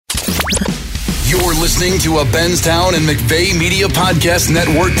You're listening to a Benstown and McVeigh Media Podcast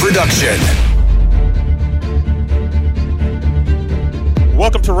Network production.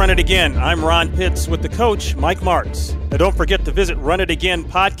 Welcome to Run It Again. I'm Ron Pitts with the coach, Mike Martz. Now don't forget to visit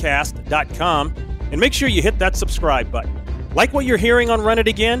runitagainpodcast.com and make sure you hit that subscribe button. Like what you're hearing on Run It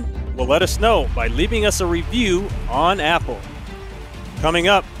Again? Well, let us know by leaving us a review on Apple. Coming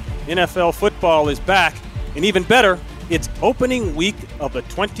up, NFL football is back, and even better, it's opening week of the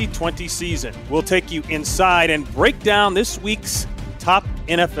 2020 season. We'll take you inside and break down this week's top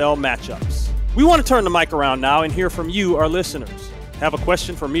NFL matchups. We want to turn the mic around now and hear from you, our listeners. Have a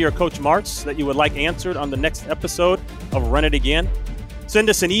question for me or Coach Martz that you would like answered on the next episode of Run It Again? Send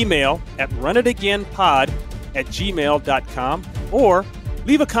us an email at runitagainpod@gmail.com or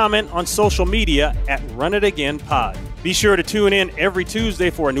leave a comment on social media at runitagainpod. Be sure to tune in every Tuesday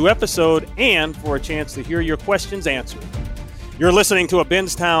for a new episode and for a chance to hear your questions answered. You're listening to a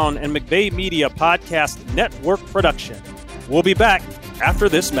Benstown and McVeigh Media Podcast Network production. We'll be back after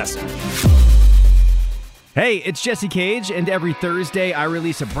this message. Hey, it's Jesse Cage, and every Thursday I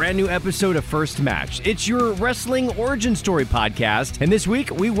release a brand new episode of First Match. It's your wrestling origin story podcast, and this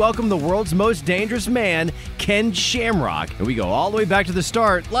week we welcome the world's most dangerous man, Ken Shamrock, and we go all the way back to the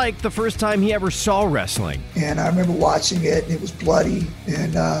start, like the first time he ever saw wrestling. And I remember watching it, and it was bloody,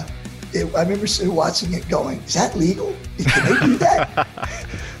 and I remember watching it going, is that legal? Can they do that?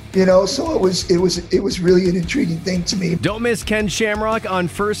 You know, so it was really an intriguing thing to me. Don't miss Ken Shamrock on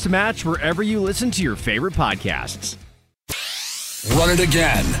First Match wherever you listen to your favorite podcasts. Run It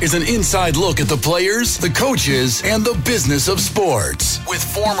Again is an inside look at the players, the coaches, and the business of sports with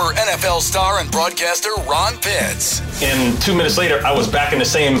former NFL star and broadcaster Ron Pitts. And 2 minutes later, I was back in the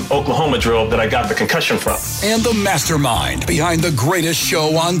same Oklahoma drill that I got the concussion from. And the mastermind behind the greatest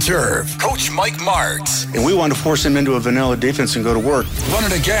show on turf, Coach Mike Martz. And we want to force him into a vanilla defense and go to work. Run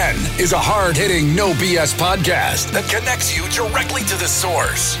It Again is a hard-hitting, no BS podcast that connects you directly to the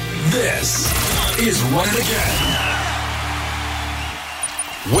source. This is Run It Again.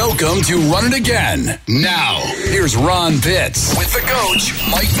 Welcome to Run It Again. Now, here's Ron Pitts with the coach,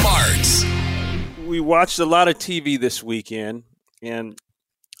 Mike Martz. We watched a lot of TV this weekend, and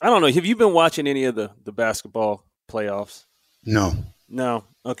I don't know, have you been watching any of the basketball playoffs? No. No?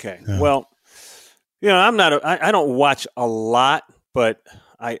 Okay. No. Well, you know, I don't watch a lot, but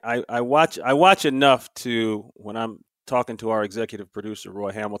I watch enough to, when I'm talking to our executive producer,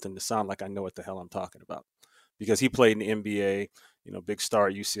 Roy Hamilton, to sound like I know what the hell I'm talking about, because he played in the NBA. You know, big star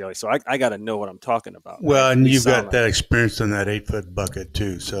at UCLA. So I got to know what I'm talking about. Well, and you've got that experience on that 8-foot bucket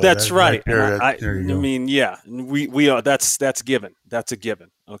too. So that's right. There you go. I mean, yeah, we are. That's given. That's a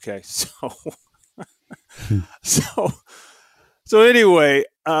given. Okay, so anyway,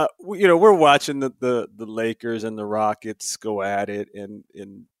 we're watching the Lakers and the Rockets go at it, and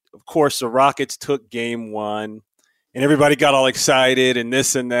of course the Rockets took game one. And everybody got all excited and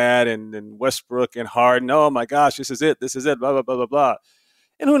this and that, and Westbrook and Harden. Oh my gosh, this is it, blah blah blah blah blah.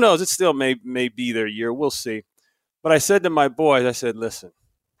 And who knows? It still may be their year. We'll see. But I said to my boys, I said, listen,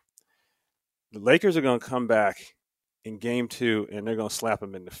 the Lakers are going to come back in game two, and they're going to slap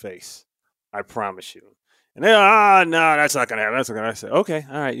them in the face. I promise you. And they, no, that's not going to happen. That's not going to. I said, okay,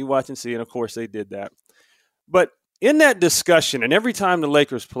 all right, you watch and see. And of course, they did that. But in that discussion, and every time the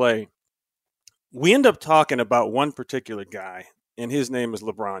Lakers play, we end up talking about one particular guy, and his name is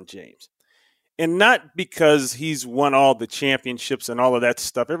LeBron James. And not because he's won all the championships and all of that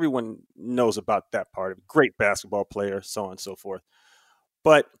stuff. Everyone knows about that part of it. Great basketball player, so on and so forth.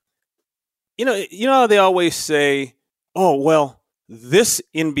 But, you know how they always say, oh, well, this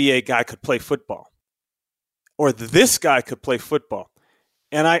NBA guy could play football. Or this guy could play football.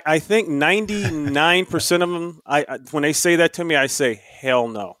 And I think 99% of them, when they say that to me, I say, hell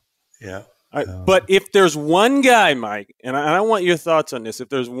no. Yeah. But if there's one guy, Mike, and I want your thoughts on this, if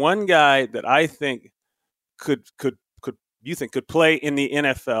there's one guy that I think could play in the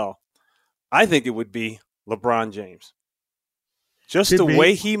NFL, I think it would be LeBron James. Just the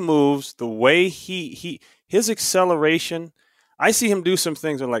way he moves, the way his acceleration, I see him do some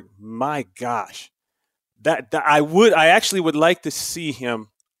things that are like, my gosh, that I actually would like to see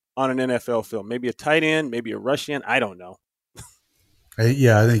him on an NFL film, maybe a tight end, maybe a rush end, I don't know.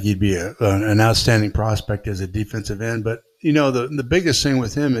 Yeah, I think he'd be an outstanding prospect as a defensive end. But, you know, the biggest thing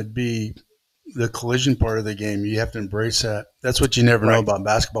with him would be the collision part of the game. You have to embrace that. That's what you never know about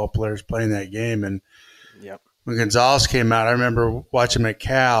basketball players playing that game. And when Gonzalez came out, I remember watching him at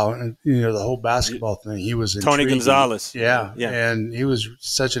Cal, and, you know, the whole basketball thing. He was Tony intriguing. Gonzalez. Yeah, and he was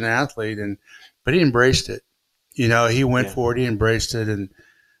such an athlete, but he embraced it. You know, he went for it. He embraced it. And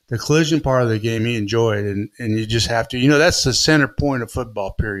the collision part of the game he enjoyed, and you just have to, you know, that's the center point of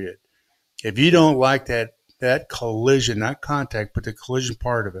football, period. If you don't like that collision, not contact, but the collision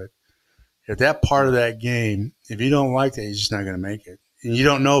part of it, if that part of that game, if you don't like that, you're just not going to make it. And you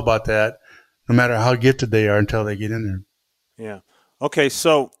don't know about that no matter how gifted they are until they get in there. Yeah. Okay,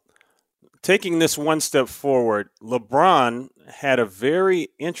 so taking this one step forward, LeBron had a very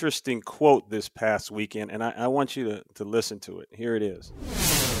interesting quote this past weekend, and I want you to listen to it. Here it is.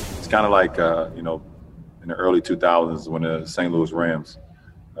 It's kind of like, in the early 2000s when the St. Louis Rams,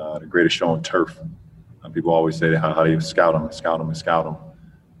 the greatest show on turf. People always say how they scout them.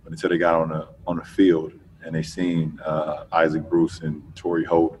 But until they got on the field and they seen Isaac Bruce and Torrey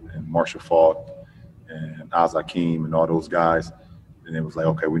Holt and Marshall Faulk and Oz Hakeem and all those guys, and it was like,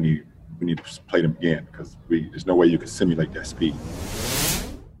 okay, we need to play them again because there's no way you can simulate that speed.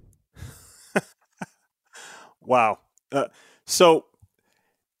 Wow.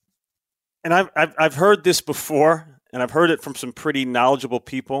 And I've heard this before, and I've heard it from some pretty knowledgeable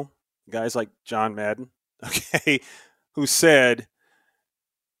people, guys like John Madden, okay, who said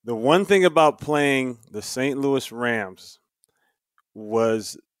the one thing about playing the St. Louis Rams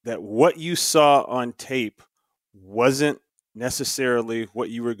was that what you saw on tape wasn't necessarily what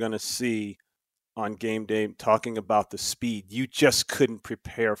you were going to see on game day, talking about the speed. You just couldn't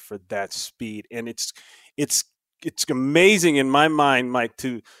prepare for that speed. And it's amazing in my mind, Mike,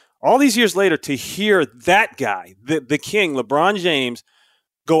 to all these years later to hear that guy, the king, LeBron James,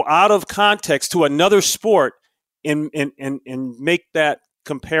 go out of context to another sport and make that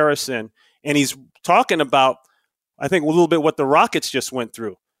comparison. And he's talking about, I think, a little bit what the Rockets just went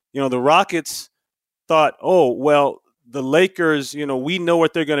through. The Rockets thought, oh, well, the Lakers, we know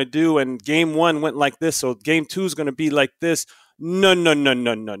what they're going to do, and game one went like this, so game two is going to be like this. No.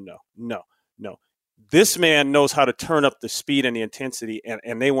 This man knows how to turn up the speed and the intensity,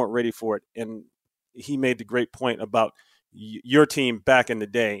 and they weren't ready for it. And he made the great point about your team back in the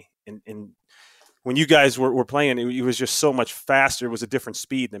day. And when you guys were playing, it was just so much faster. It was a different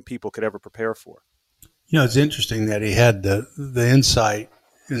speed than people could ever prepare for. It's interesting that he had the insight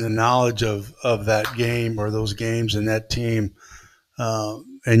and the knowledge of that game or those games and that team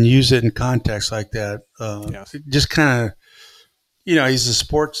and use it in context like that. Yes. Just kind of, he's a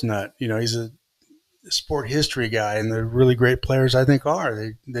sports nut. He's a sport history guy, and the really great players I think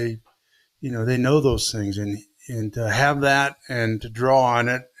are. They know those things, and to have that and to draw on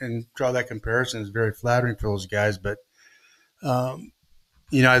it and draw that comparison is very flattering for those guys. But I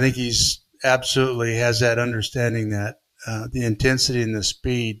think he's absolutely has that understanding that the intensity and the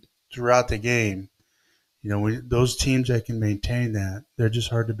speed throughout the game, those teams that can maintain that, they're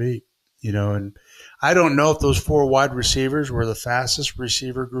just hard to beat. And I don't know if those four wide receivers were the fastest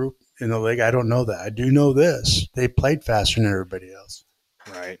receiver group in the league. I don't know that. I do know this. They played faster than everybody else.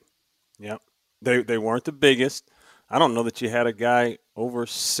 Right. Yep. They weren't the biggest. I don't know that you had a guy over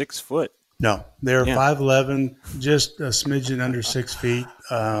 6 foot. No, they're 5'11", just a smidgen under 6 feet.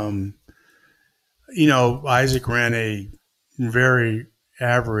 Isaac ran a very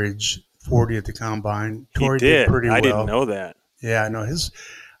average 40 at the combine. Torrey did pretty well. I didn't know that. Yeah, no,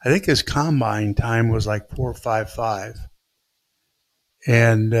 I think his combine time was like 4.55.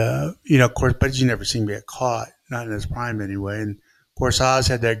 And, of course, but you never seen him get caught, not in his prime anyway. And, of course, Oz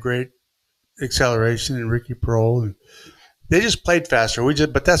had that great acceleration, and Ricky Prohl. And they just played faster.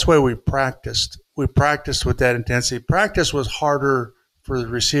 But that's why we practiced. We practiced with that intensity. Practice was harder for the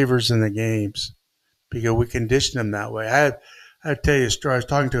receivers in the games because we conditioned them that way. I tell you a story. I was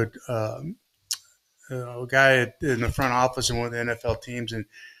talking to a guy in the front office in one of the NFL teams, and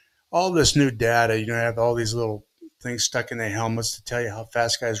all this new data, have all these little things stuck in their helmets to tell you how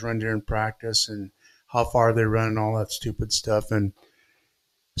fast guys run during practice and how far they run and all that stupid stuff. And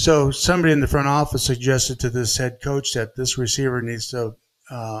so somebody in the front office suggested to this head coach that this receiver needs to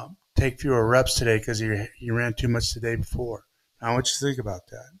take fewer reps today because he ran too much the day before. I want you to think about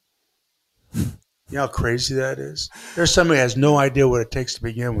that. You know how crazy that is? There's somebody who has no idea what it takes to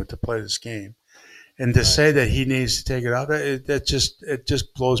begin with to play this game. And to say that he needs to take it off, it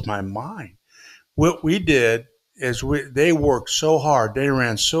just blows my mind. What we did is they worked so hard. They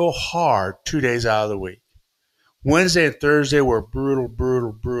ran so hard 2 days out of the week. Wednesday and Thursday were brutal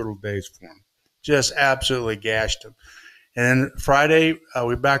days for them. Just absolutely gashed them. And then Friday,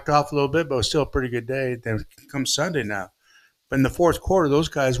 we backed off a little bit, but it was still a pretty good day. Then comes Sunday now. But in the fourth quarter, those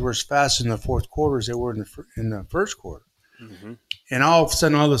guys were as fast in the fourth quarter as they were in the first quarter. Mm-hmm. And all of a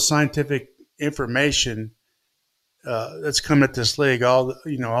sudden, all the scientific information that's come at this league, all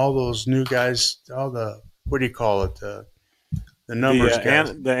those new guys, all the what do you call it? The numbers, guys.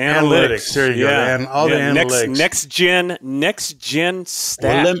 The analytics. There you go. The analytics. Next gen stats.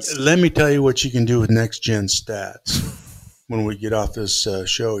 Well, let me tell you what you can do with next gen stats. when we get off this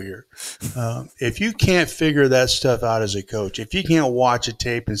show here. If you can't figure that stuff out as a coach, if you can't watch a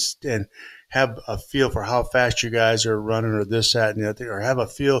tape and have a feel for how fast you guys are running or this, that, and the other, or have a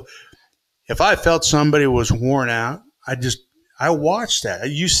feel. If I felt somebody was worn out, I watched that.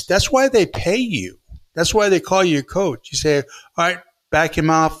 That's why they pay you. That's why they call you a coach. You say, all right, back him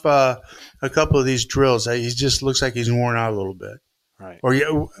off a couple of these drills. He just looks like he's worn out a little bit. Right.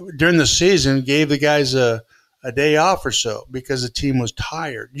 Or during the season, gave the guys a day off or so because the team was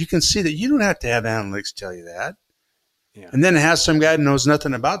tired. You can see that you don't have to have analytics tell you that. Yeah. And then it has some guy that knows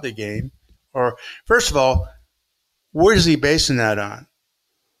nothing about the game. Or first of all, where is he basing that on?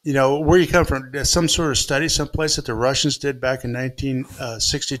 Where you come from, some sort of study, someplace that the Russians did back in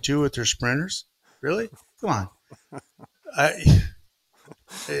 1962 with their sprinters? Really? Come on. I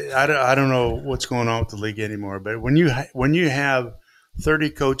don't know what's going on with the league anymore, but when you have 30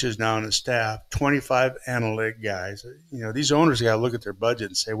 coaches now on the staff, 25 analytic guys, these owners got to look at their budget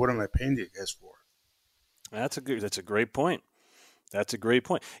and say, what am I paying these guys for? That's a great point. That's a great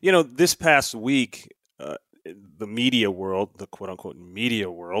point. This past week, the media world, the quote-unquote media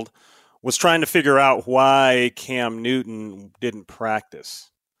world, was trying to figure out why Cam Newton didn't practice.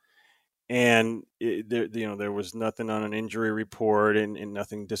 And there was nothing on an injury report and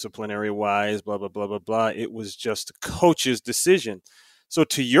nothing disciplinary-wise, blah, blah, blah, blah, blah. It was just a coach's decision. So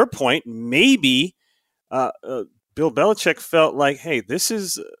to your point, maybe Bill Belichick felt like, hey, this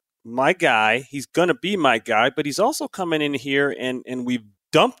is my guy. He's going to be my guy, but he's also coming in here and we've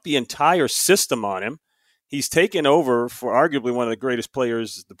dumped the entire system on him. He's taken over for arguably one of the greatest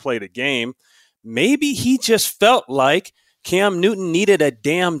players to play the game. Maybe he just felt like Cam Newton needed a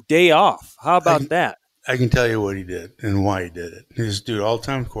damn day off. How about that? I can tell you what he did and why he did it. He's dude,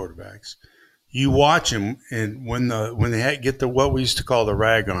 all-time quarterbacks. You watch him, and when they get what we used to call the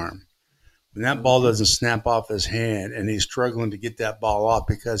rag arm, when that ball doesn't snap off his hand and he's struggling to get that ball off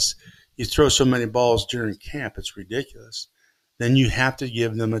because you throw so many balls during camp, it's ridiculous. Then you have to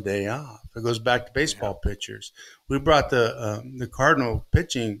give them a day off. It goes back to baseball pitchers. We brought the Cardinal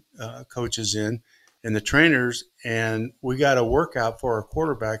pitching coaches in and the trainers, and we got a workout for our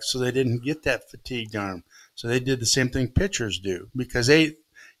quarterbacks so they didn't get that fatigued arm. So they did the same thing pitchers do because they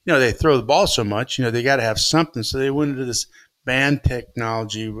throw the ball so much, they got to have something. So they went into this band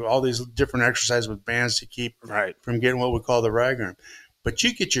technology, all these different exercises with bands to keep from getting what we call the rag arm. But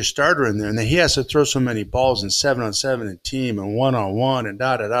you get your starter in there, and then he has to throw so many balls in 7-on-7 and team and 1-on-1 and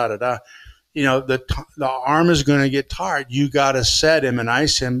da-da-da-da-da. The arm is going to get tired. You got to set him and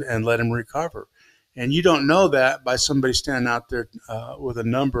ice him and let him recover. And you don't know that by somebody standing out there with a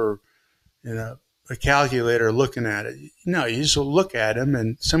number and a calculator looking at it. No, you just look at him,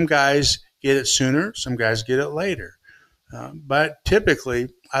 and some guys get it sooner, some guys get it later. But typically,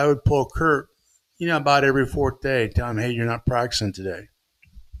 I would pull Kurt, about every fourth day, tell him, hey, you're not practicing today.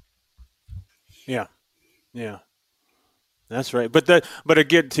 Yeah, that's right. But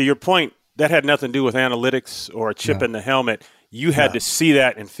again, to your point, that had nothing to do with analytics or a chip in the helmet. You had to see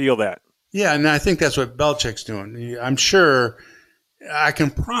that and feel that. Yeah, and I think that's what Belichick's doing. I'm sure, I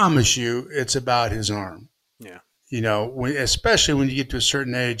can promise you, it's about his arm. Yeah. Especially when you get to a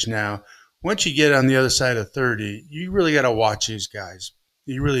certain age now. Once you get on the other side of 30, you really got to watch these guys.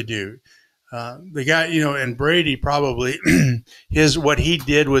 You really do. The guy, and Brady probably what he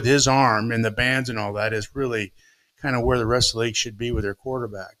did with his arm and the bands and all that is really kind of where the rest of the league should be with their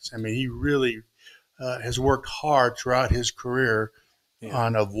quarterbacks. I mean, he really has worked hard throughout his career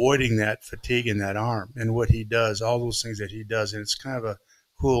on avoiding that fatigue in that arm and what he does, all those things that he does. And it's kind of a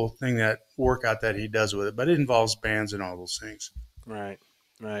cool thing, that workout that he does with it, but it involves bands and all those things. Right.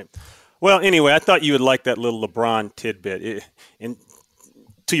 Well, anyway, I thought you would like that little LeBron tidbit. And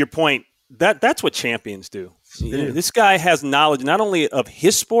to your point, that's what champions do. This guy has knowledge not only of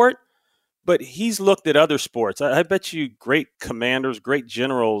his sport, but he's looked at other sports. I bet you great commanders, great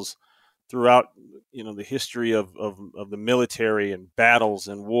generals throughout the history of the military and battles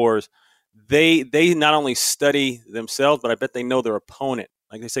and wars, they not only study themselves, but I bet they know their opponent.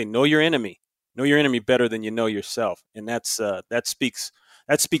 Like they say, know your enemy better than you know yourself, and that speaks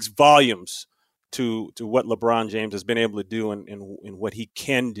volumes to what LeBron James has been able to do and what he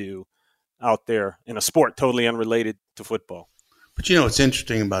can do out there in a sport totally unrelated to football. But what's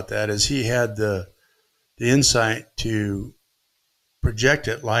interesting about that is he had the insight to project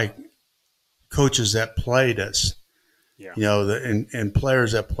it like coaches that played us. Yeah. And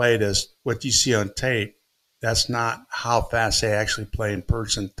players that played us, what you see on tape, that's not how fast they actually play in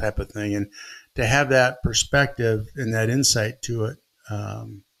person type of thing. And to have that perspective and that insight to it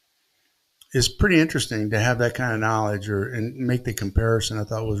is pretty interesting, to have that kind of knowledge and make the comparison. I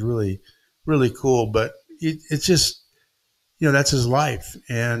thought was really, really cool. But it's just that's his life.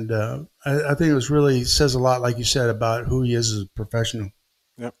 And I think it was really says a lot, like you said, about who he is as a professional.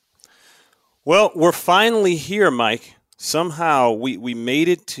 Yep. Well, we're finally here, Mike. Somehow we made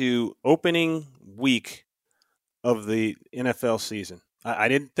it to opening week of the NFL season. I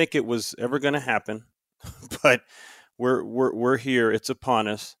didn't think it was ever going to happen, but we're here. It's upon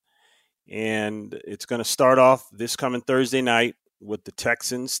us, and it's going to start off this coming Thursday night with the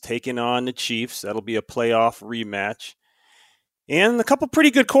Texans taking on the Chiefs. That'll be a playoff rematch. And a couple pretty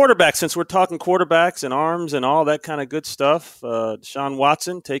good quarterbacks, since we're talking quarterbacks and arms and all that kind of good stuff. Deshaun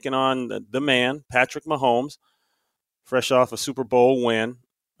Watson taking on the man, Patrick Mahomes, fresh off a Super Bowl win.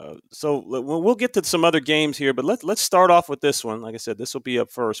 So we'll get to some other games here, but let's start off with this one. Like I said, this will be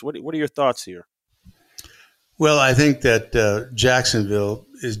up first. What are your thoughts here? Well, I think that Jacksonville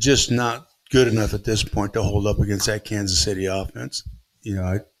is just not good enough at this point to hold up against that Kansas City offense.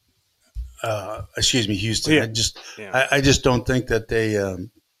 Houston. Yeah. I just don't think that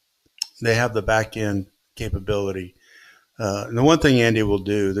they have the back end capability. And the one thing Andy will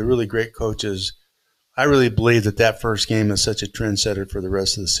do, the really great coaches, I really believe that first game is such a trendsetter for the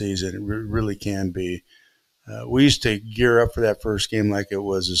rest of the season. It really can be. We used to gear up for that first game like it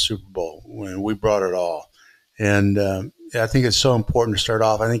was a Super Bowl when we brought it all. And I think it's so important to start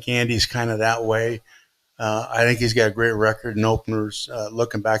off. I think Andy's kind of that way. I think he's got a great record in openers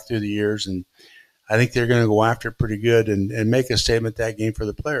looking back through the years. And I think they're going to go after it pretty good and make a statement that game for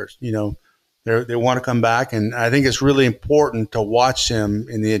the players. They want to come back, and I think it's really important to watch them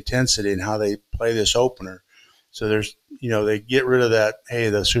in the intensity and how they play this opener. So they get rid of that,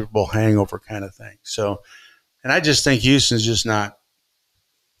 the Super Bowl hangover kind of thing. So, and I just think Houston's just not.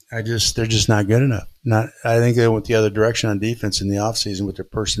 They're just not good enough. I think they went the other direction on defense in the offseason with their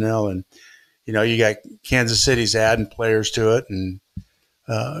personnel, and you got Kansas City's adding players to it, and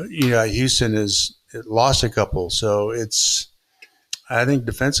Houston has lost a couple. So I think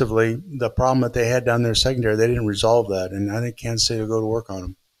defensively, the problem that they had down there secondary, they didn't resolve that, and I think Kansas City will go to work on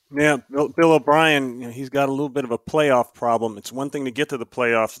them. Yeah, Bill O'Brien, he's got a little bit of a playoff problem. It's one thing to get to the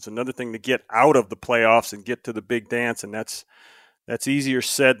playoffs; it's another thing to get out of the playoffs and get to the big dance, and that's easier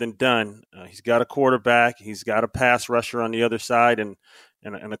said than done. He's got a quarterback, he's got a pass rusher on the other side, and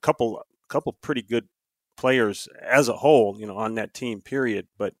a couple pretty good players as a whole, on that team. Period,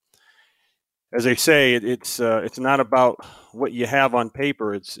 but. As they say, it's not about what you have on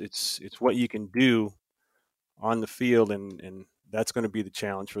paper. It's what you can do on the field, and that's going to be the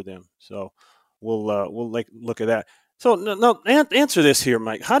challenge for them. So we'll look at that. So no, answer this here,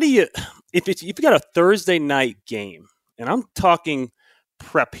 Mike. How do you if you got a Thursday night game, and I'm talking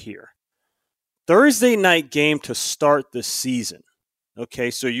prep here, Thursday night game to start the season.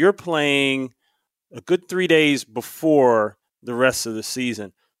 Okay, so you're playing a good 3 days before the rest of the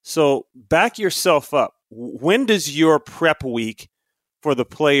season. So back yourself up. When does your prep week for the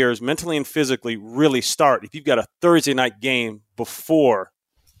players mentally and physically really start if you've got a Thursday night game before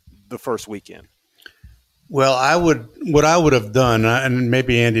the first weekend? Well, what I would have done, and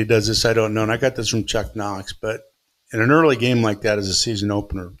maybe Andy does this, I don't know, and I got this from Chuck Knox, but in an early game like that as a season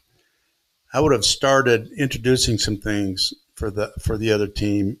opener, I would have started introducing some things for the other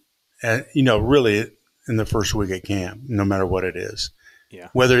team, and really in the first week at camp, no matter what it is. Yeah.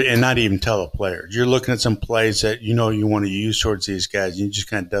 And not even tell the players. You're looking at some plays that you want to use towards these guys. You just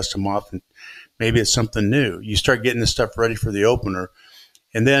kind of dust them off, and maybe it's something new. You start getting this stuff ready for the opener,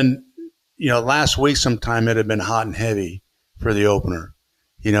 and then last week sometime it had been hot and heavy for the opener,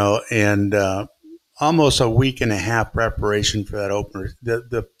 and almost a week and a half preparation for that opener.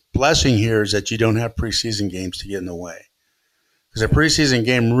 The blessing here is that you don't have preseason games to get in the way, because a preseason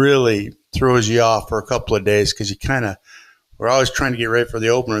game really throws you off for a couple of days because we're always trying to get ready for the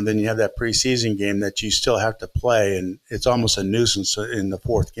opener, and then you have that preseason game that you still have to play, and it's almost a nuisance in the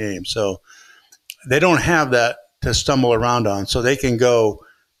fourth game. So they don't have that to stumble around on. So they can go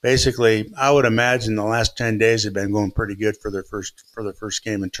basically, I would imagine the last 10 days have been going pretty good for their first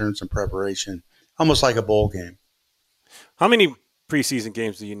game in terms of preparation, almost like a bowl game. How many preseason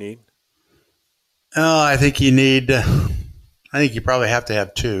games do you need? I think you probably have to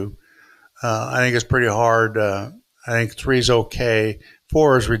have 2. I think it's pretty hard. I think 3 is okay.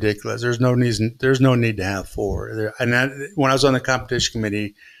 4 is ridiculous. There's no need to have 4. When I was on the competition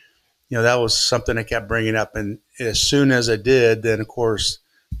committee, that was something I kept bringing up. And as soon as I did, then of course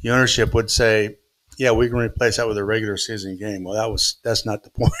the ownership would say, "Yeah, we can replace that with a regular season game." Well, that's not the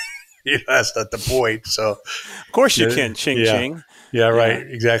point. That's not the point. So, of course you can. Ching. Yeah, right.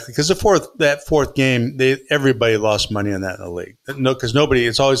 Yeah. Exactly. Because that fourth game, everybody lost money on that in the league. No, because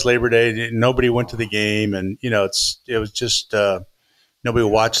it's always Labor Day. Nobody went to the game, and it was just nobody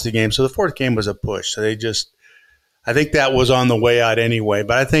watched the game. So the fourth game was a push. So I think that was on the way out anyway.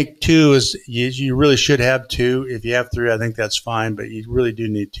 But I think 2 is you really should have 2. If you have 3, I think that's fine. But you really do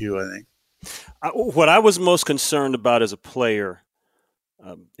need 2, I think. What I was most concerned about as a player,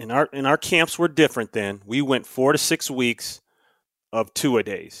 in our camps were different then. We went 4 to 6 weeks of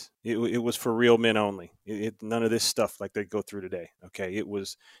 2-a-days. It was for real men only. None of this stuff like they go through today. Okay, it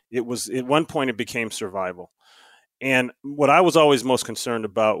was at one point it became survival. And what I was always most concerned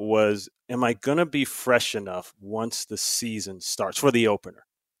about was, am I going to be fresh enough once the season starts for the opener?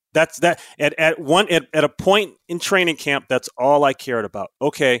 That's that at a point in training camp. That's all I cared about.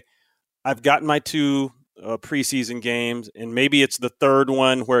 Okay, I've gotten my 2 preseason games, and maybe it's the third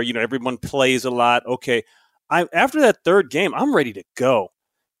one where everyone plays a lot. Okay, after that third game, I'm ready to go.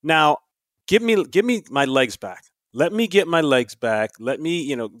 Now, give me my legs back. Let me get my legs back.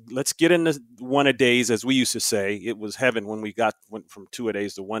 Let's get in the 1-a-days, as we used to say. It was heaven when we went from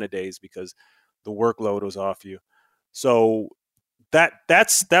 2-a-days to 1-a-days because the workload was off you. So that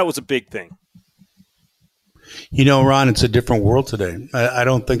was a big thing. Ron, it's a different world today. I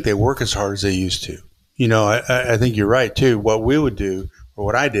don't think they work as hard as they used to. I think you're right too. What we would do, or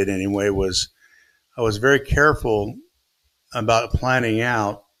what I did anyway, was I was very careful about planning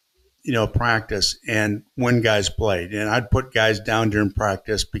out practice and when guys played. And I'd put guys down during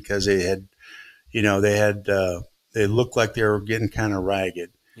practice because they had, they looked like they were getting kind of ragged.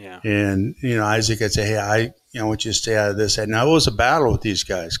 Yeah. And, Isaac, I'd say, hey, I want you to stay out of this. And now it was a battle with these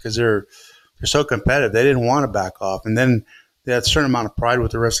guys because they're so competitive. They didn't want to back off. And then they had a certain amount of pride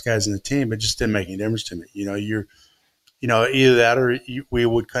with the rest of the guys in the team. It just didn't make any difference to me. Either that or we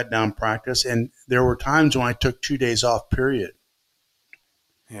would cut down practice. And there were times when I took 2 days off, period.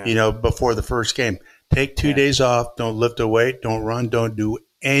 Yeah. Before the first game. Take 2 days off. Don't lift a weight. Don't run. Don't do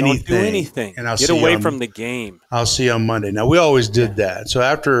anything. Don't do anything. And I'll get away from the game. I'll see you on Monday. Now, we always did that. So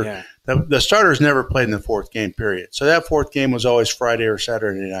after the starters never played in the fourth game, period. So that fourth game was always Friday or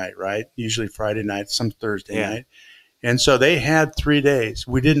Saturday night, right? Usually Friday night, some Thursday night. And so they had 3 days.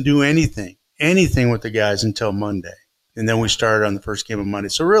 We didn't do anything with the guys until Monday. And then we started on the first game of Monday.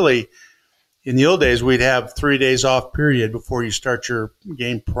 So really, in the old days, we'd have 3 days off period before you start your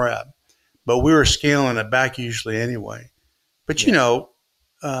game prep. But we were scaling it back usually anyway. But,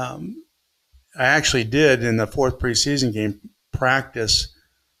 I actually did in the fourth preseason game practice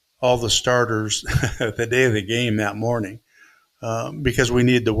all the starters the day of the game that morning because we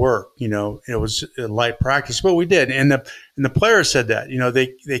needed the work. It was a light practice, but we did. And the players said that,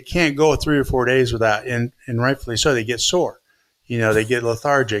 they can't go 3 or 4 days without, and rightfully so, they get sore. They get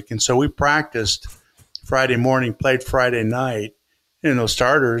lethargic. And so we practiced Friday morning, played Friday night. And those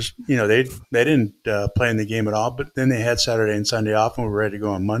starters, they didn't play in the game at all. But then they had Saturday and Sunday off, and we were ready to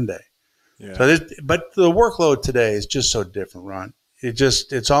go on Monday. Yeah. So, but the workload today is just so different, Ron.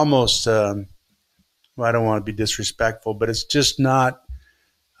 It's almost, I don't want to be disrespectful, but it's just not.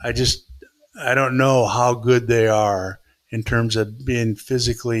 I don't know how good they are in terms of being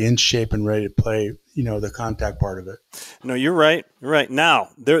physically in shape and ready to play, the contact part of it. No, you're right. You're right. Now,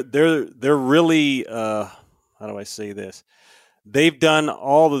 they're really, how do I say this? They've done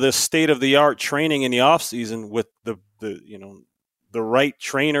all of this state-of-the-art training in the offseason with the right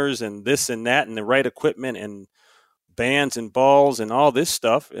trainers and this and that and the right equipment and bands and balls and all this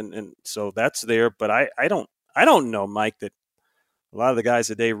stuff. And so that's there. But I don't know, Mike, that a lot of the guys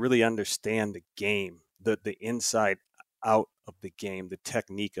today really understand the game, the inside out of the game, the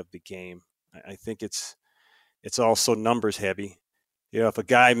technique of the game. I think it's also numbers heavy. If a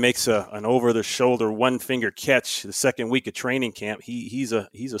guy makes an over-the-shoulder one-finger catch the second week of training camp, he's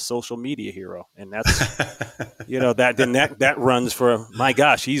a social media hero, and that's that runs for, my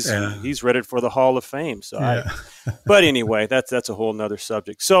gosh, he's ready for the Hall of Fame. So, but anyway, that's a whole nother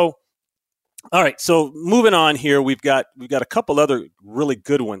subject. So, all right, so moving on here, we've got a couple other really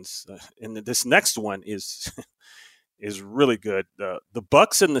good ones, and this next one is really good. The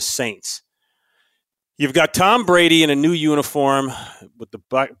Bucs and the Saints. You've got Tom Brady in a new uniform with the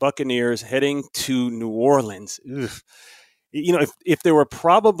Buccaneers heading to New Orleans. Ugh. If there was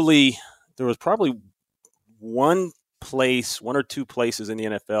probably one or two places in the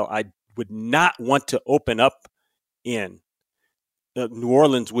NFL I would not want to open up in, New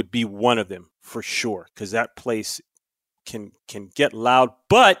Orleans would be one of them for sure, because that place can get loud.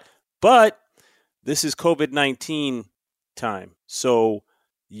 But this is COVID-19 time, so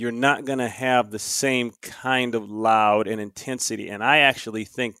you're not going to have the same kind of loud and intensity. And I actually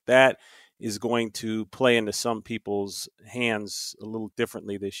think that is going to play into some people's hands a little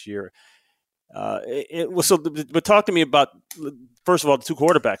differently this year. But talk to me about, first of all, the two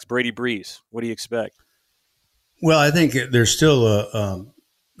quarterbacks, Brady, Brees. What do you expect? Well, I think there's still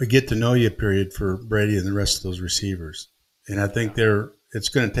a get-to-know-you period for Brady and the rest of those receivers. And I think it's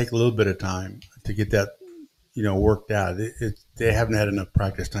going to take a little bit of time to get that, worked out. They haven't had enough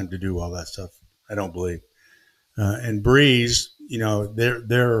practice time to do all that stuff, I don't believe. And Breeze, they've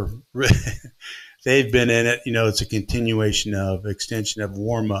been in it. It's a continuation of extension of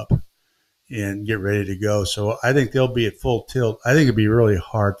warm-up and get ready to go. So I think they'll be at full tilt. I think it'd be really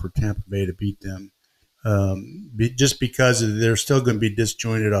hard for Tampa Bay to beat them. Just because they're still going to be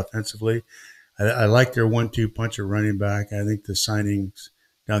disjointed offensively. I like their 1-2 punch at running back. I think the signings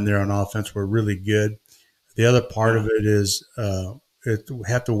down there on offense were really good. The other part of it is we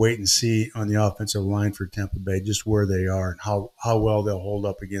have to wait and see on the offensive line for Tampa Bay, just where they are and how well they'll hold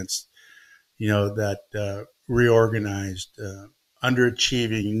up against, that reorganized,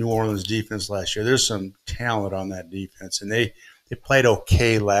 underachieving New Orleans defense last year. There's some talent on that defense, and they played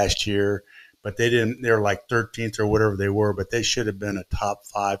okay last year. But they're like 13th or whatever they were, but they should have been a top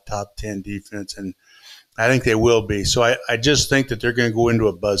 5, top 10 defense. And I think they will be. So I just think that they're going to go into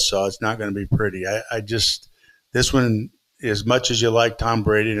a buzzsaw. It's not going to be pretty. This one, as much as you like Tom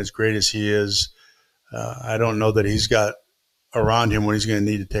Brady and as great as he is, I don't know that he's got around him what he's going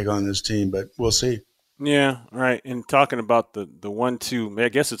to need to take on this team, but we'll see. Yeah, right. And talking about the 1-2, I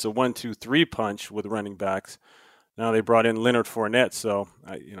guess it's a 1-2-3 punch with running backs. Now they brought in Leonard Fournette, so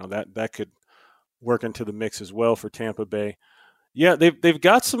that could work into the mix as well for Tampa Bay. Yeah, they've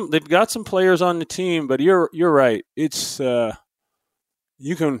got some players on the team, but you're right. It's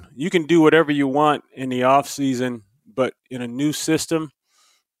you can do whatever you want in the off season, but in a new system,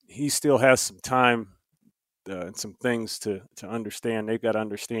 he still has some time and some things to understand. They've got to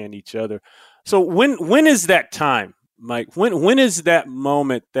understand each other. So when is that time, Mike? When is that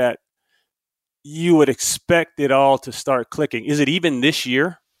moment that you would expect it all to start clicking? Is it even this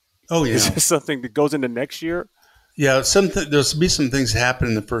year? Oh, yeah. Is this something that goes into next year? Yeah, there'll be some things happen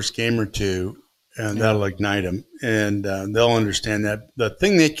in the first game or two, and that'll ignite them, and they'll understand that. The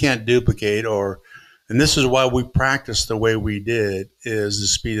thing they can't duplicate, and this is why we practice the way we did, is the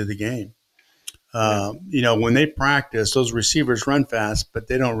speed of the game. When they practice, those receivers run fast, but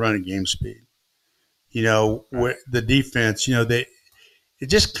they don't run at game speed. The defense, it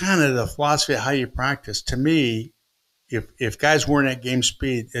just kind of the philosophy of how you practice. To me, if guys weren't at game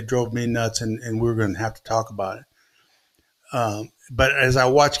speed, it drove me nuts, and we were going to have to talk about it. But as I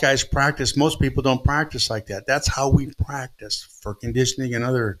watch guys practice, most people don't practice like that. That's how we practice for conditioning and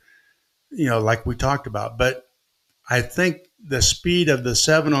other, like we talked about. But I think the speed of the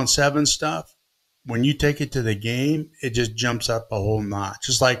 7-on-7 stuff, when you take it to the game, it just jumps up a whole notch.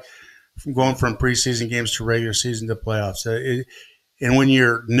 Just like going from preseason games to regular season to playoffs. And when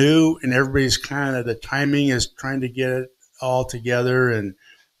you're new and everybody's the timing is trying to get it all together and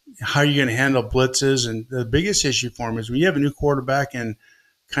how you're going to handle blitzes. And the biggest issue for them is when you have a new quarterback and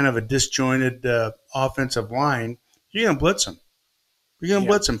kind of a disjointed offensive line, you're going to blitz them. You're going to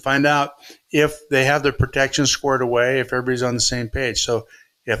blitz them, find out if they have their protection squared away, if everybody's on the same page. So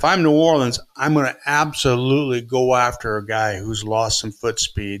if I'm New Orleans, I'm going to absolutely go after a guy who's lost some foot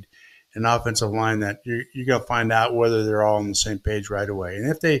speed, an offensive line that you're going to find out whether they're all on the same page right away. And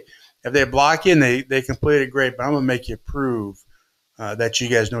if they block you and they complete it, great, but I'm going to make you prove that you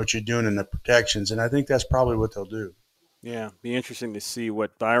guys know what you're doing in the protections. And I think that's probably what they'll do. Yeah, be interesting to see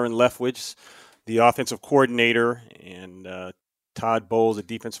what Byron Leftwich, the offensive coordinator, and Todd Bowles, the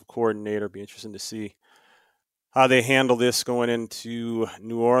defensive coordinator, be interesting to see how they handle this going into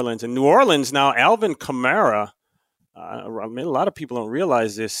New Orleans. And New Orleans now, Alvin Kamara, a lot of people don't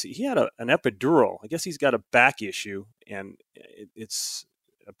realize this. He had an epidural. I guess he's got a back issue, and it's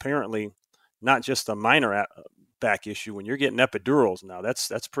apparently not just a minor back issue. When you're getting epidurals now,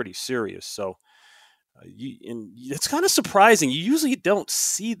 that's pretty serious. So it's kind of surprising. You usually don't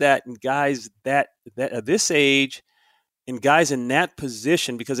see that in guys that this age and guys in that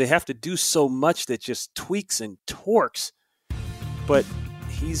position because they have to do so much that just tweaks and torques. But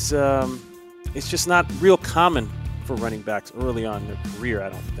he's it's just not real common for running backs early on in their career, I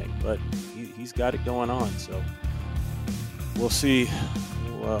don't think. But he's got it going on. So we'll see.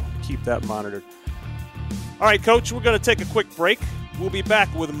 We'll keep that monitored. All right, Coach, we're going to take a quick break. We'll be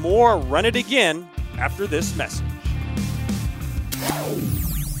back with more Run It Again after this message.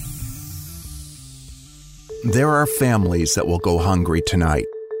 There are families that will go hungry tonight.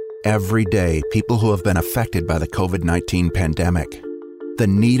 Every day, people who have been affected by the COVID-19 pandemic. The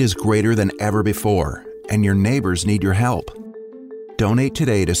need is greater than ever before, and your neighbors need your help. Donate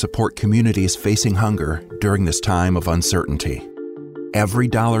today to support communities facing hunger during this time of uncertainty. Every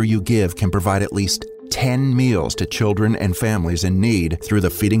dollar you give can provide at least 10 meals to children and families in need through the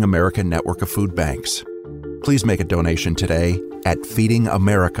Feeding America network of food banks. Please make a donation today at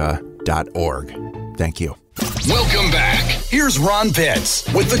feedingamerica.org. Thank you. Welcome back. Here's Ron Pitts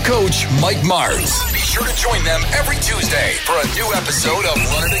with the coach, Mike Martz. Be sure to join them every Tuesday for a new episode of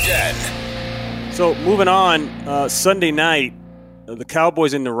Run It Again. So moving on, Sunday night, the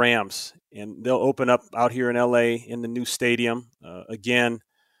Cowboys and the Rams, and they'll open up out here in LA in the new stadium. Again,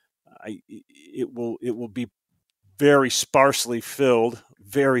 it will be very sparsely filled,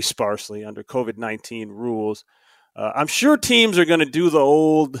 very sparsely under COVID-19 rules. I'm sure teams are going to do the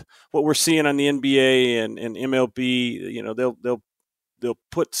old, what we're seeing on the NBA and MLB. You know, they'll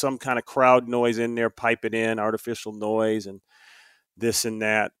put some kind of crowd noise in there, pipe it in, artificial noise, and this and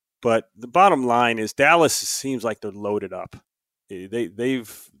that. But the bottom line is Dallas seems like they're loaded up. They're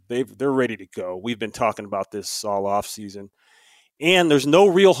ready to go. We've been talking about this all off season, and there's no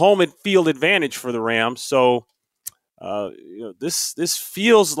real home field advantage for the Rams. So, this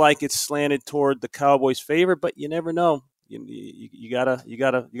feels like it's slanted toward the Cowboys' favor, but you never know. You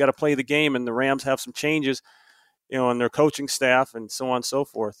gotta play the game, and the Rams have some changes, on their coaching staff and so on and so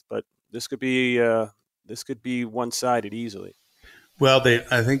forth. But this could be one-sided easily. Well,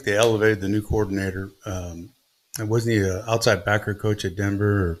 I think they elevated the new coordinator. Wasn't he an outside backer coach at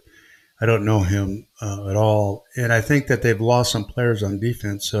Denver? Or, I don't know him at all. And I think that they've lost some players on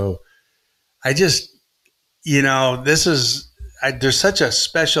defense. So I just, there's such a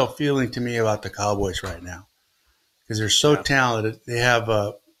special feeling to me about the Cowboys right now because they're so talented. They have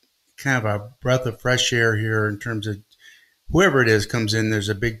a kind of a breath of fresh air here in terms of whoever it is comes in, there's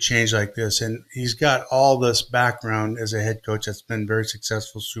a big change like this. And he's got all this background as a head coach that's been very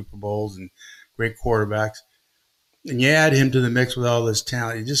successful, Super Bowls and great quarterbacks. And you add him to the mix with all this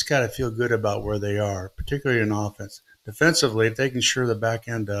talent, you just got to feel good about where they are, particularly in offense. Defensively, if they can shore the back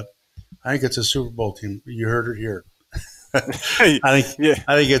end up, I think it's a Super Bowl team. You heard it here. I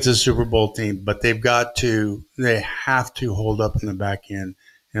think it's a Super Bowl team, but they have to hold up in the back end.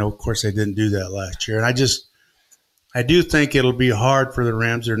 Of course, they didn't do that last year. And I do think it'll be hard for the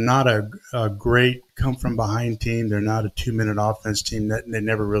Rams. They're not a great come-from-behind team. They're not a two-minute offense team. They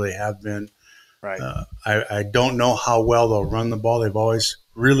never really have been. Right. I don't know how well they'll run the ball. They've always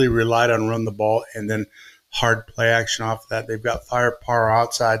really relied on run the ball and then hard play action off that. They've got firepower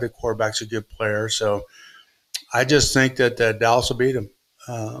outside. The quarterback's a good player. So I just think that Dallas will beat them.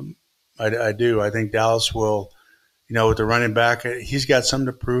 I do. I think Dallas will, with the running back, he's got something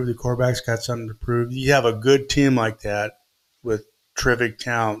to prove. The quarterback's got something to prove. You have a good team like that with terrific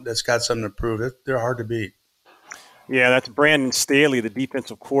talent that's got something to prove. They're hard to beat. Yeah, that's Brandon Staley, the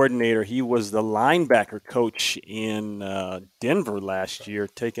defensive coordinator. He was the linebacker coach in Denver last year,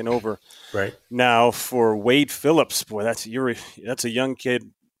 taking over now for Wade Phillips. Boy, that's a young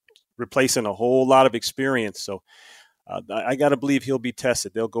kid replacing a whole lot of experience. So I got to believe he'll be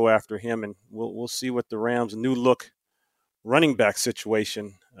tested. They'll go after him, and we'll see what the Rams' new look running back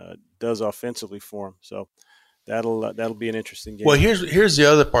situation does offensively for him. So that'll be an interesting game. Well, here's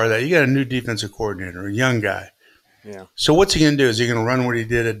the other part of that. You got a new defensive coordinator, a young guy. Yeah. So what's he going to do? Is he going to run what he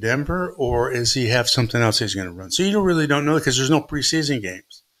did at Denver, or is he have something else he's going to run? So you really don't know because there's no preseason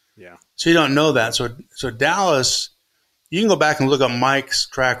games. Yeah. So you don't know that. So Dallas, you can go back and look at Mike's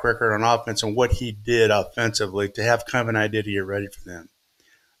track record on offense and what he did offensively to have kind of an idea to get ready for them.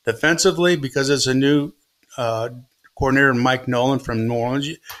 Defensively, because it's a new coordinator, Mike Nolan from New Orleans,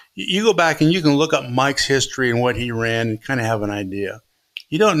 you go back and you can look up Mike's history and what he ran and kind of have an idea.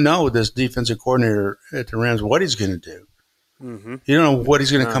 You don't know with this defensive coordinator at the Rams what he's going to do. Mm-hmm. You don't know what he's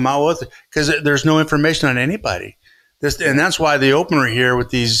going to come out with because there's no information on anybody. And that's why the opener here with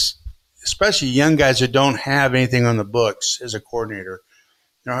these, especially young guys who don't have anything on the books as a coordinator,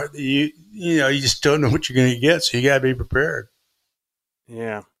 you just don't know what you're going to get, so you got to be prepared.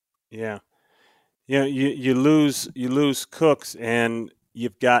 Yeah. You lose Cooks, and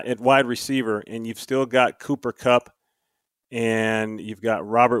you've got at wide receiver, and you've still got Cooper Kupp. And you've got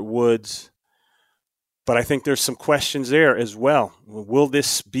Robert Woods. But I think there's some questions there as well. Will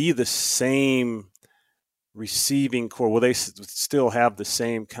this be the same receiving core? Will they still have the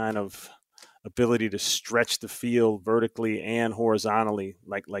same kind of ability to stretch the field vertically and horizontally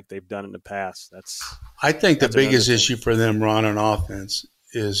like they've done in the past? I think the biggest issue for them, Ron, on offense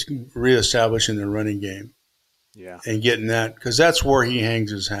is reestablishing the running game. Yeah. And getting that, because that's where he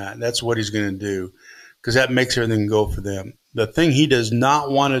hangs his hat. That's what he's going to do, because that makes everything go for them. The thing he does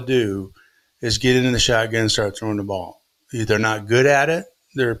not want to do is get into the shotgun and start throwing the ball. They're not good at it.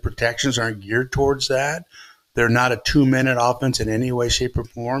 Their protections aren't geared towards that. They're not a 2-minute offense in any way, shape, or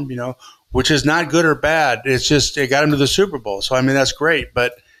form, which is not good or bad. It's just it got them to the Super Bowl. So, that's great.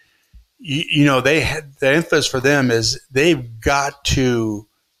 But, the emphasis for them is they've got to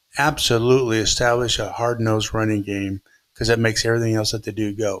absolutely establish a hard-nosed running game because that makes everything else that they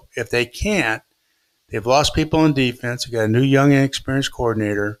do go. If they can't, they've lost people in defense. They've got a new, young, inexperienced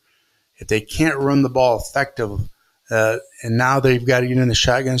coordinator. If they can't run the ball effective, and now they've got to get in the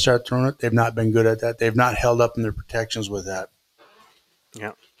shotgun and start throwing it, they've not been good at that. They've not held up in their protections with that.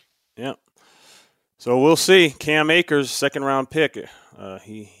 Yeah. So we'll see. Cam Akers, second-round pick.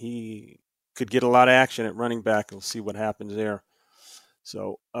 He could get a lot of action at running back. We'll see what happens there.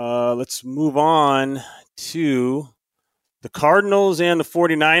 So let's move on to the Cardinals and the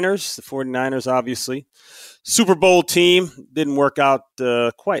 49ers. The 49ers, obviously, Super Bowl team. Didn't work out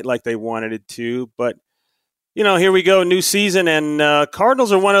quite like they wanted it to. But, here we go, new season. And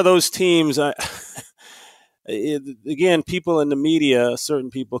Cardinals are one of those teams. Again, people in the media, certain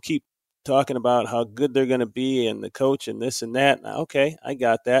people keep talking about how good they're going to be and the coach and this and that. Okay, I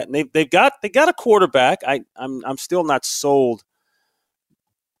got that. And they got a quarterback. I'm still not sold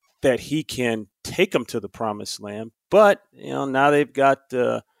that he can take them to the promised land. But, now they've got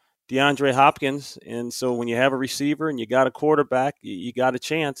DeAndre Hopkins. And so when you have a receiver and you got a quarterback, you got a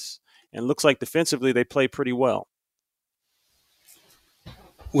chance. And it looks like defensively they play pretty well.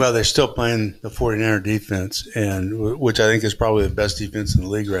 Well, they're still playing the 49er defense, and which I think is probably the best defense in the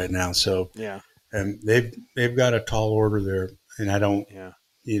league right now. So, yeah, and they've got a tall order there, and I don't,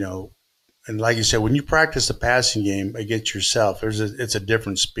 and like you said, when you practice the passing game against yourself, it's a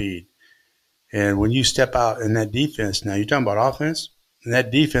different speed, and when you step out in that defense, now you're talking about offense, and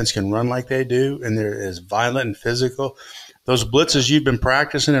that defense can run like they do, and they're as violent and physical. Those blitzes you've been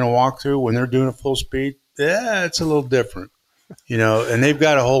practicing in a walkthrough when they're doing a full speed, it's a little different. And they've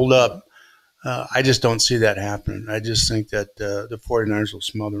got to hold up. I just don't see that happening. I just think that the 49ers will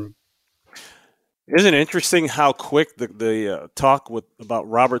smother them. Isn't it interesting how quick the talk about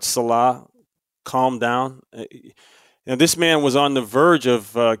Robert Saleh calmed down? This man was on the verge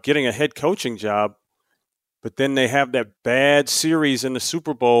of getting a head coaching job, but then they have that bad series in the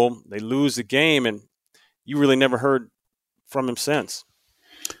Super Bowl. They lose the game, and you really never heard from him since.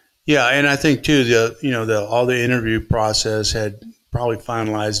 Yeah, and I think too all the interview process had probably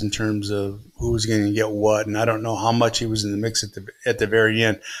finalized in terms of who was going to get what, and I don't know how much he was in the mix at the very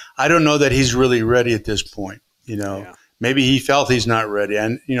end. I don't know that he's really ready at this point. Maybe he felt he's not ready,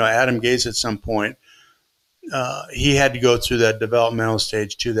 and Adam Gase at some point he had to go through that developmental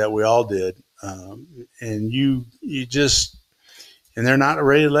stage too that we all did, and you just. And they're not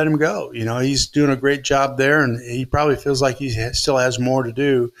ready to let him go. He's doing a great job there, and he probably feels like he still has more to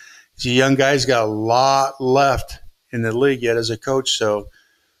do. He's a young guy. He's got a lot left in the league yet as a coach. So,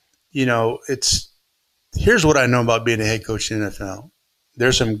 here's what I know about being a head coach in the NFL.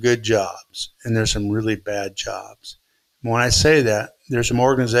 There's some good jobs, and there's some really bad jobs. And when I say that, there's some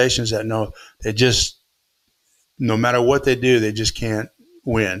organizations that know they just, no matter what they do, they just can't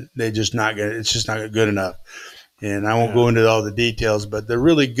win. It's just not good enough. And I won't go into all the details, but the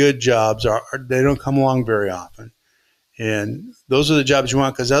really good jobs they don't come along very often. And those are the jobs you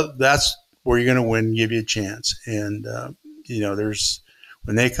want because that's where you're going to win and give you a chance. And,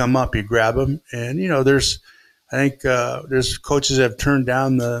 when they come up, you grab them. And, there's coaches that have turned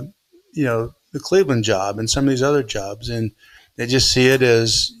down the Cleveland job and some of these other jobs. And they just see it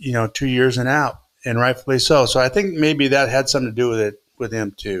as, 2 years and out, and rightfully so. So I think maybe that had something to do with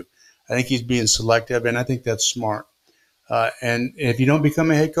him too. I think he's being selective, and I think that's smart. And if you don't become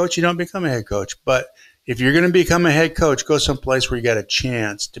a head coach, you don't become a head coach. But if you're going to become a head coach, go someplace where you got a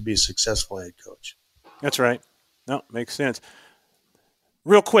chance to be a successful head coach. That's right. No, makes sense.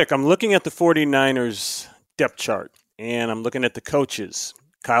 Real quick, I'm looking at the 49ers depth chart, and I'm looking at the coaches.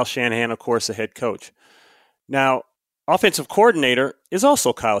 Kyle Shanahan, of course, the head coach. Now, offensive coordinator is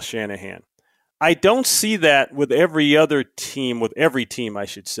also Kyle Shanahan. I don't see that with every team, I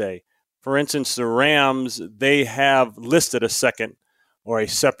should say. For instance, the Rams, they have listed a second or a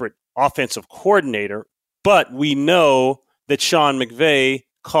separate offensive coordinator, but we know that Sean McVay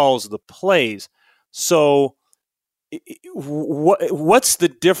calls the plays. So what's the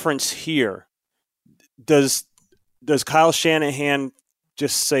difference here? Does Kyle Shanahan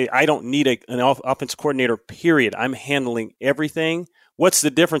just say, I don't need an offensive coordinator, period. I'm handling everything? What's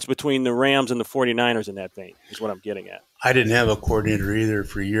the difference between the Rams and the 49ers in that vein is what I'm getting at. I didn't have a coordinator either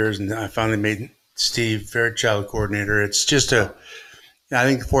for years, and I finally made Steve Fairchild coordinator. It's just I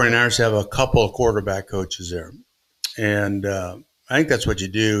think the 49ers have a couple of quarterback coaches there. And I think that's what you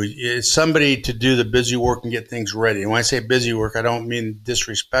do. It's somebody to do the busy work and get things ready. And when I say busy work, I don't mean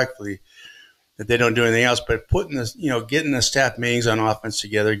disrespectfully that they don't do anything else, but getting the staff meetings on offense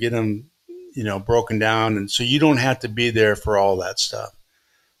together, getting them, broken down. And so you don't have to be there for all that stuff.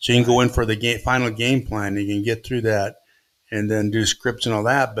 So you can go in for the final game plan and you can get through that and then do scripts and all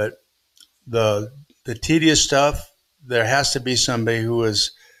that. But the tedious stuff, there has to be somebody who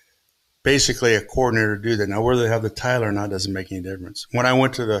is basically a coordinator to do that. Now, whether they have the title or not doesn't make any difference. When I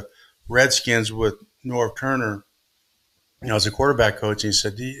went to the Redskins with Norv Turner, I was a quarterback coach, and he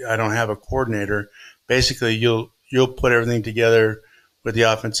said, I don't have a coordinator. Basically, you'll put everything together with the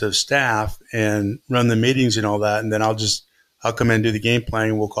offensive staff and run the meetings and all that, and then I'll come in and do the game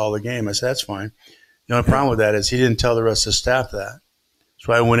planning, and we'll call the game. I said, that's fine. The only problem with that is he didn't tell the rest of the staff that.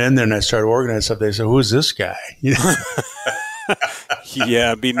 So I went in there and I started organizing stuff. They said, who's this guy?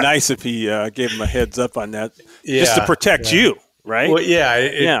 Yeah, it'd be nice if he gave him a heads up on that, just to protect you, right? Well,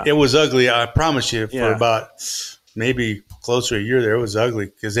 it was ugly. I promise you, for about maybe close to a year there, it was ugly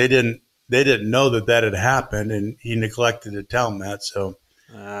because they didn't know that had happened, and he neglected to tell them that. So,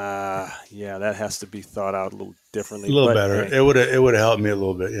 that has to be thought out a little differently. A little better. Hey, it would have helped me a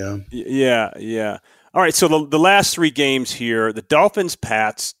little bit. Yeah. Yeah. All right. So the last three games here: the Dolphins,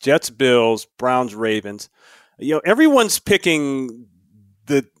 Pats, Jets, Bills, Browns, Ravens. Everyone's picking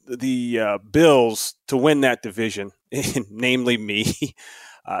the Bills to win that division, namely me.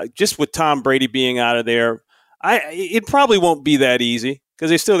 Just with Tom Brady being out of there, it probably won't be that easy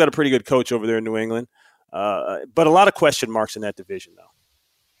because they still got a pretty good coach over there in New England. But a lot of question marks in that division, though.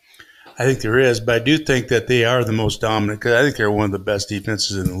 I think there is, but I do think that they are the most dominant because I think they're one of the best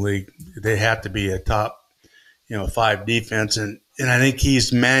defenses in the league. They have to be a top, 5 defense, and I think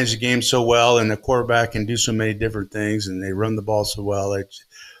he's managed the game so well, and the quarterback can do so many different things, and they run the ball so well.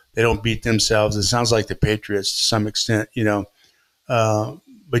 They don't beat themselves. It sounds like the Patriots to some extent,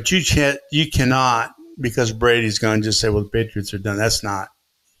 but you cannot, because Brady's going to just say, well, the Patriots are done. That's not,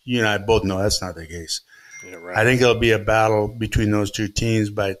 you and I both know that's not the case. Yeah, right. I think it'll be a battle between those two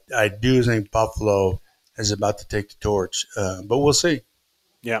teams, but I do think Buffalo is about to take the torch. But we'll see.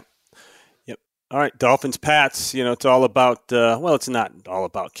 Yeah. Yep. All right. Dolphins, Pats, it's all about, it's not all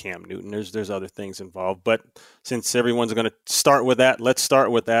about Cam Newton. There's other things involved. But since everyone's going to start with that, let's start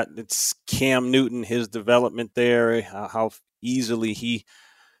with that. It's Cam Newton, his development there, how easily he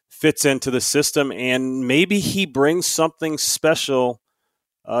fits into the system, and maybe he brings something special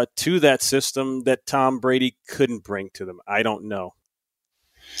to that system that Tom Brady couldn't bring to them. I don't know.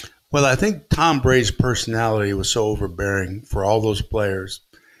 Well, I think Tom Brady's personality was so overbearing for all those players.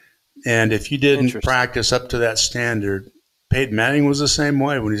 And if you didn't practice up to that standard, Peyton Manning was the same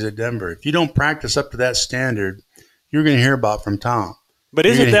way when he's at Denver. If you don't practice up to that standard, you're going to hear about from Tom. But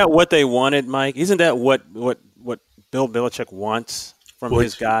isn't that what they wanted, Mike? Isn't that what Bill Belichick wants from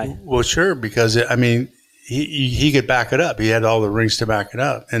his guy? Well, sure, because, he could back it up. He had all the rings to back it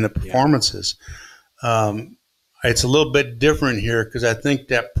up and the performances. It's a little bit different here because I think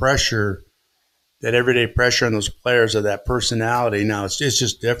that pressure, that everyday pressure on those players of that personality, now it's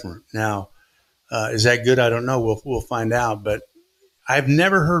just different. Now, is that good? I don't know. We'll find out. But I've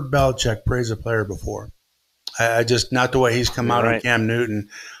never heard Belichick praise a player before. I just, not the way he's come out on Cam Newton,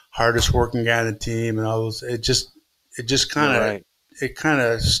 hardest working guy on the team and all those. It just kind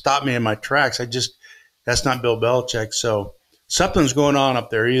of stopped me in my tracks. That's not Bill Belichick. So something's going on up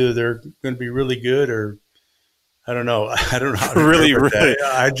there. Either they're going to be really good or I don't know. I don't know how to interpret that.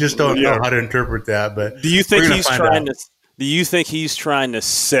 I just don't know how to interpret that. But do you think he's trying to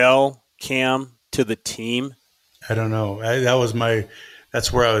sell Cam to the team? I don't know.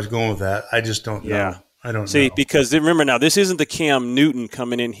 That's where I was going with that. I just don't know. I don't know. Because remember now, this isn't the Cam Newton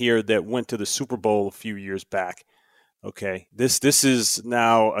coming in here that went to the Super Bowl a few years back. Okay, this is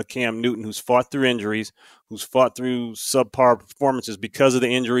now a Cam Newton who's fought through injuries, who's fought through subpar performances because of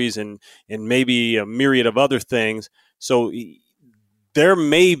the injuries and maybe a myriad of other things. So there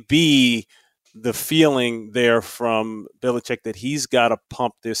may be the feeling there from Belichick that he's got to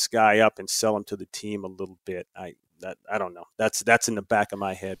pump this guy up and sell him to the team a little bit. I don't know. That's in the back of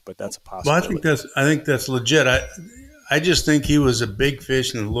my head, but that's a possibility. Well, I think that's legit. I just think he was a big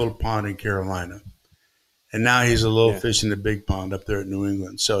fish in a little pond in Carolina. And now he's a little fish in the big pond up there at New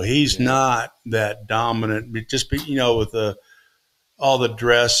England. So he's not that dominant. Just with all the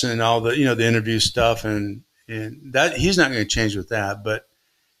dress and all the the interview stuff and that he's not going to change with that. But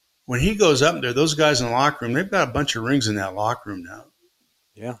when he goes up there, those guys in the locker room, they've got a bunch of rings in that locker room now.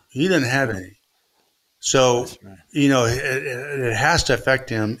 Yeah, he doesn't have any. So it has to affect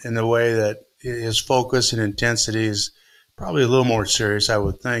him in the way that his focus and intensity is probably a little more serious, I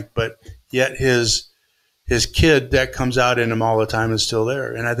would think. But yet his kid that comes out in him all the time is still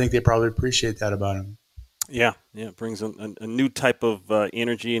there. And I think they probably appreciate that about him. Yeah. It brings a new type of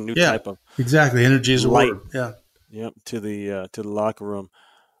energy, a new type of exactly. Energy is a light. word. Yeah. Yep. To the locker room.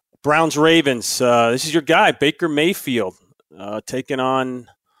 Browns, Ravens. This is your guy, Baker Mayfield, taking on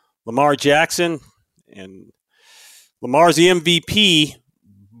Lamar Jackson. And Lamar's the MVP,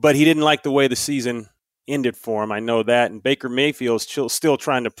 but he didn't like the way the season ended for him. I know that. And Baker Mayfield's still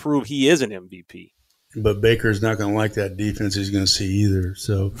trying to prove he is an MVP. But Baker's not going to like that defense he's going to see either.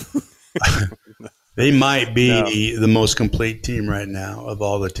 So they might be the most complete team right now of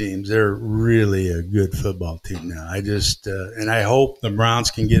all the teams. They're really a good football team now. I just and I hope the Browns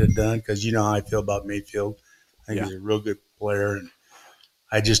can get it done because you know how I feel about Mayfield. I think he's a real good player, and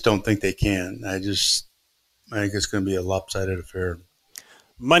I just don't think they can. I think it's going to be a lopsided affair.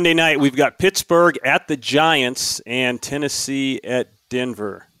 Monday night, we've got Pittsburgh at the Giants and Tennessee at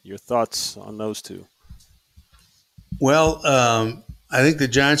Denver. Your thoughts on those two? Well, I think the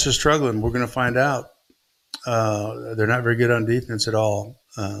Giants are struggling. We're going to find out. They're not very good on defense at all.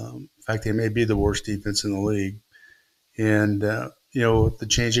 In fact, they may be the worst defense in the league. And, with the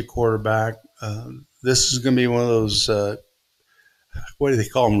change of quarterback, this is going to be one of those, what do they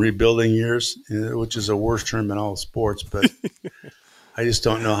call them, rebuilding years, which is a worse term in all sports. But I just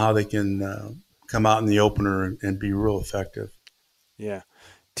don't know how they can come out in the opener and be real effective. Yeah.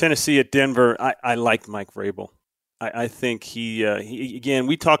 Tennessee at Denver, I like Mike Vrabel. I think he again,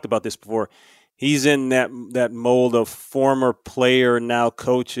 we talked about this before. He's in that mold of former player, now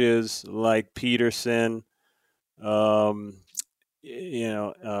coaches like Peterson. Who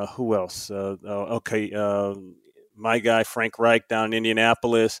else? My guy Frank Reich down in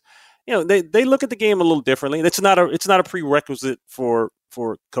Indianapolis. They look at the game a little differently. It's not a prerequisite for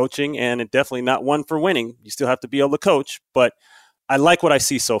coaching, and it's definitely not one for winning. You still have to be able to coach, but I like what I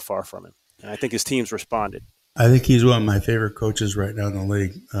see so far from him, and I think his team's responded. I think he's one of my favorite coaches right now in the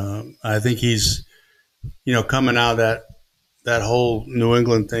league. I think he's, coming out of that whole New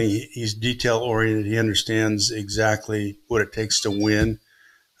England thing, he's detail-oriented. He understands exactly what it takes to win,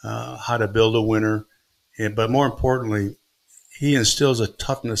 how to build a winner. But more importantly, he instills a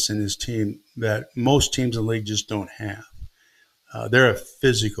toughness in his team that most teams in the league just don't have. They're a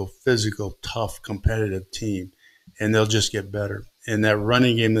physical, tough, competitive team, and they'll just get better. And that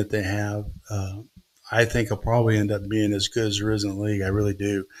running game that they have, I think will probably end up being as good as there is in the league. I really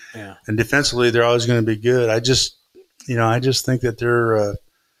do. Yeah. And defensively, they're always going to be good. I just think that they're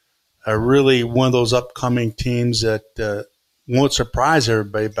a really one of those upcoming teams that won't surprise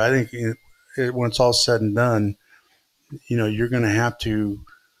everybody. But I think when it's all said and done, you're going to have to,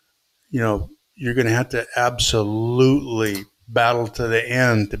 absolutely battle to the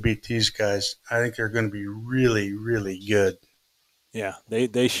end to beat these guys. I think they're going to be really, really good. Yeah,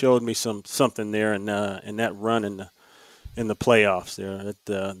 they showed me something there in that run in the playoffs there.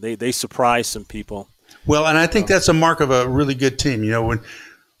 They surprised some people. Well, and I think that's a mark of a really good team.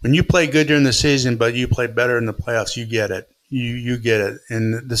 When you play good during the season, but you play better in the playoffs, you get it. You get it.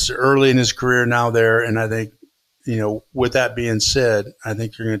 And this is early in his career now there, and I think, with that being said, I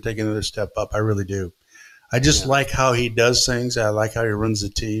think you're going to take another step up. I really do. I just like how he does things. I like how he runs the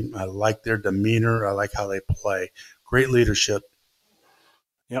team. I like their demeanor. I like how they play. Great leadership.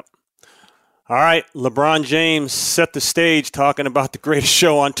 Yep. All right, LeBron James set the stage talking about the greatest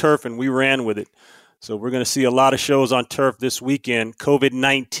show on turf, and we ran with it. So we're going to see a lot of shows on turf this weekend,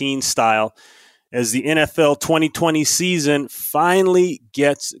 COVID-19 style, as the NFL 2020 season finally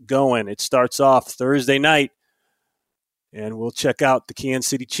gets going. It starts off Thursday night, and we'll check out the Kansas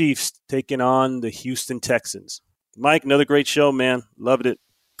City Chiefs taking on the Houston Texans. Mike, another great show, man. Loved it.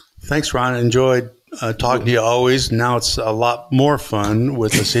 Thanks, Ron. Enjoyed talking to you always. Now it's a lot more fun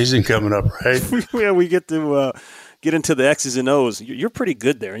with the season coming up, right? Yeah, we get to get into the X's and O's. You're pretty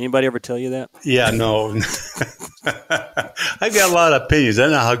good there. Anybody ever tell you that? Yeah, no. I've got a lot of opinions. I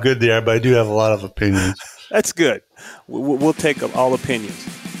don't know how good they are, but I do have a lot of opinions. That's good. We'll take all opinions.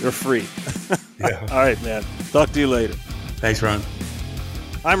 They're free. Yeah. All right, man. Talk to you later. Thanks, Ron.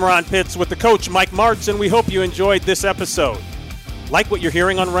 I'm Ron Pitts with the coach, Mike Martz, and we hope you enjoyed this episode. Like what you're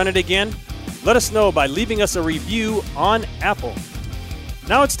hearing on Run It Again? Let us know by leaving us a review on Apple.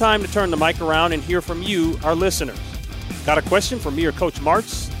 Now it's time to turn the mic around and hear from you, our listeners. Got a question for me or Coach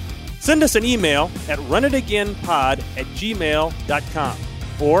Martz? Send us an email at runitagainpod@gmail.com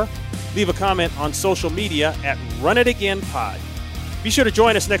or leave a comment on social media at runitagainpod. Be sure to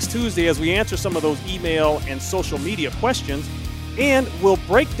join us next Tuesday as we answer some of those email and social media questions, and we'll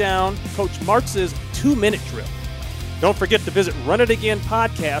break down Coach Martz's 2-minute drill. Don't forget to visit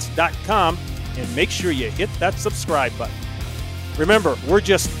runitagainpodcast.com and make sure you hit that subscribe button. Remember, we're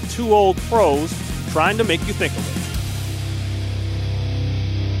just two old pros trying to make you think a little.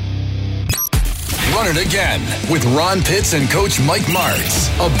 Run It Again with Ron Pitts and Coach Mike Martz,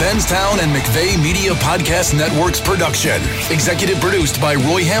 a Benstown and McVeigh Media Podcast Network's production. Executive produced by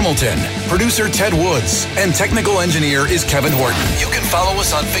Roy Hamilton, producer Ted Woods, and technical engineer is Kevin Horton. You can follow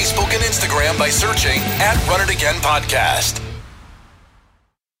us on Facebook and Instagram by searching @Run It Again Podcast.